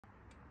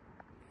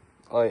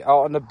Like,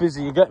 out on the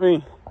busy, you get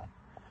me?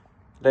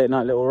 Late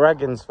night little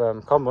raggings,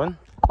 fam. Come on.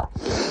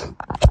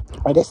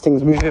 Oh, this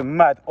thing's moving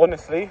mad.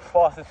 Honestly,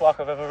 fastest bike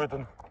I've ever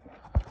ridden.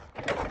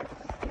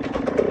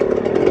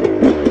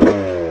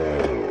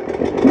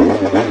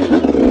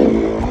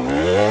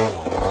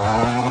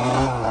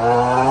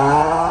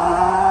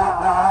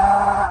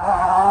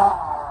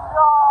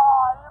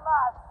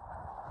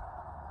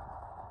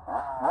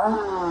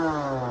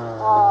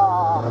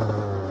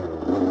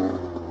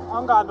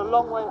 I'm going a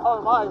long way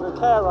home, I don't even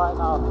care right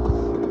now.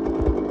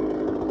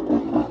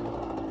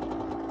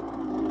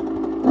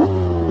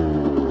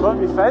 Won't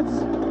be feds.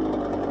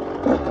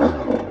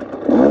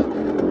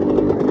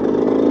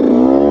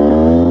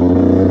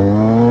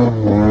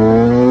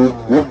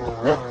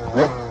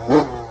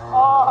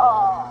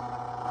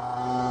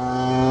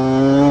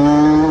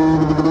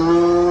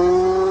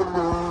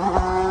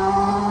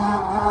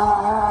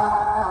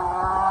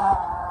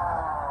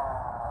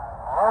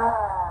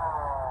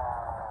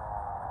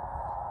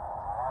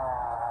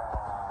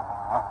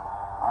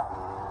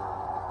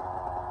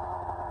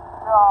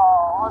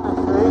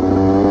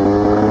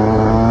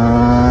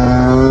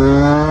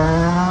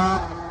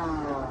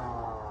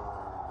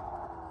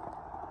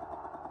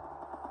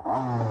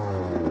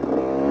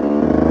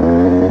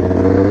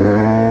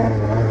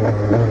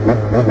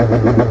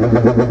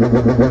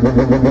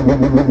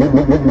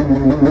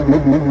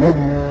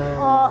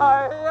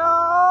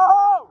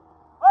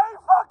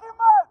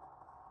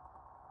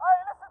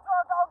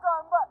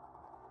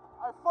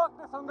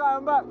 I'm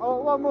going back.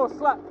 Oh, one more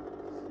slap.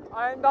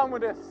 I ain't done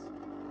with this.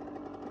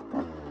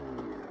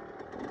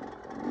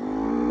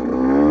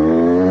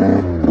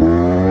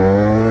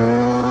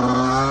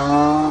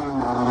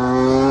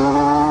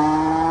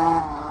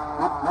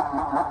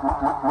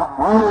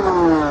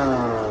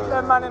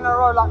 Them man in a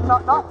row like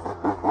nuts.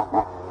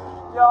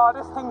 Yo,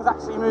 this thing's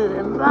actually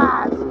moving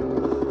mad.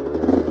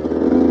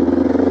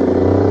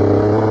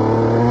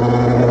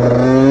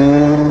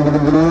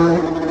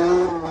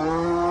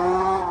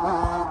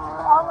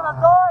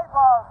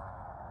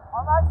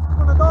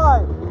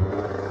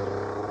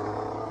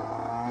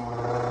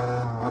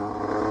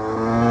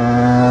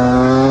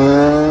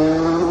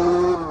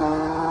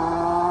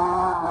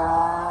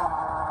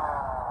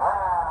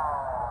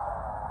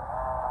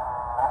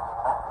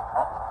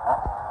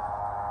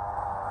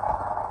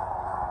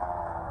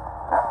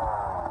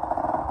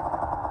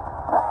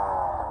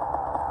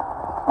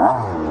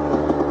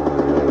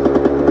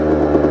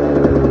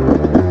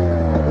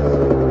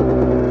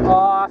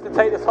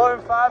 Take this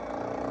home, fam.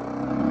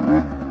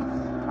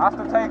 I have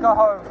to take her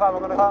home, fam.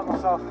 I'm gonna hurt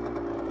myself.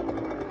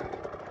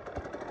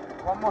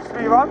 One more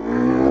speed run.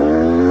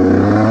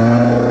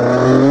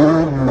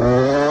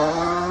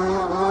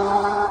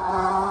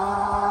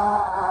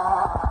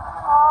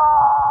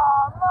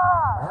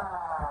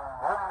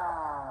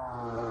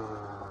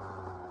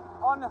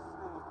 Oh, man.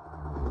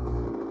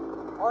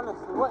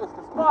 Honestly, what is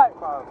this bike,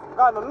 bro? I'm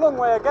going a long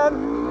way again.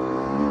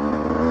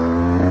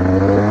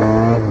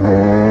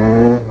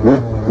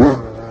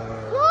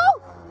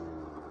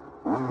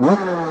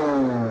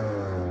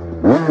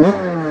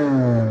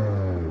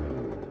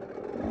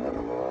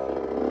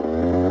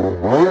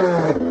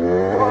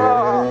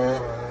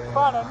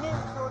 Find a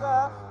neutral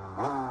there.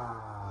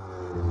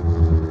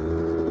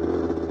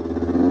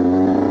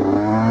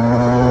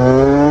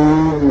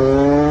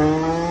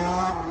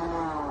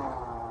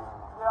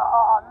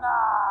 Oh,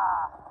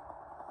 nah.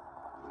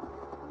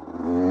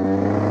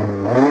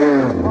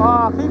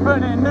 Oh, keep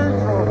putting it in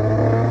neutral.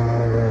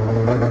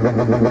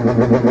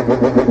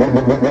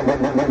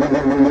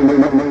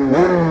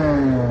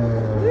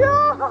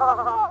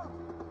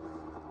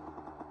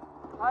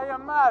 Are you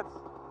mad?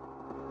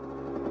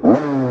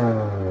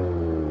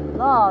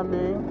 Nah, I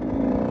mean.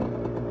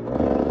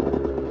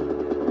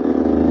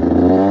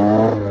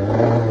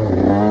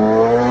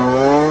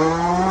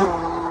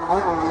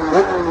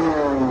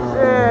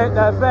 Shit,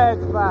 the bed,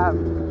 fam.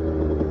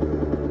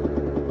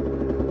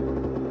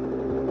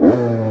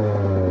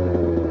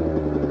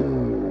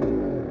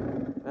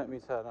 Let me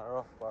turn that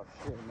off, but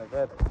shit in the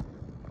bed.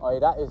 Oh,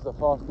 that is the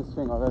fastest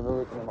thing I've ever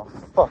ridden in my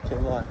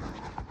fucking life.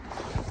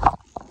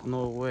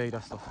 No way,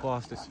 that's the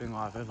fastest thing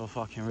I've ever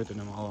fucking ridden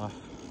in my life.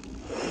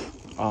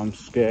 I'm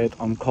scared,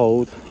 I'm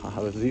cold, I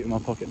have a zoot in my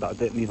pocket that I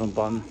didn't even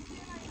bun.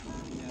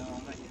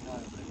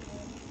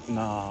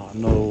 Nah,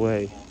 no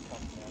way.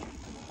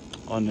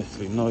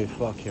 Honestly, no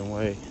fucking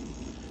way.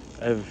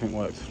 Everything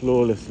works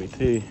flawlessly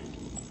too.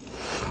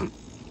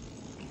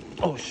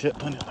 Oh shit,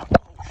 don't hit that.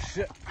 Oh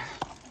shit.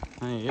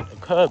 Hey, hit the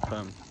curb,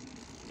 fam.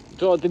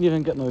 Joe, I didn't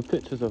even get no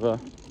pictures of her.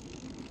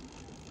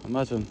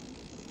 Imagine.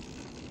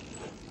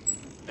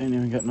 Didn't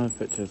even get no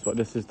pictures, but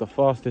this is the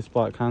fastest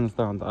bike, hands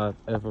down, that I've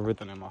ever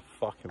ridden in my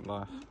fucking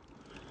life.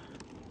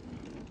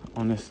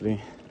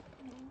 Honestly.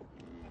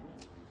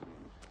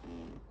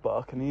 But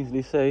I can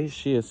easily say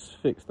she is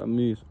fixed and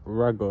moves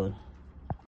raggo.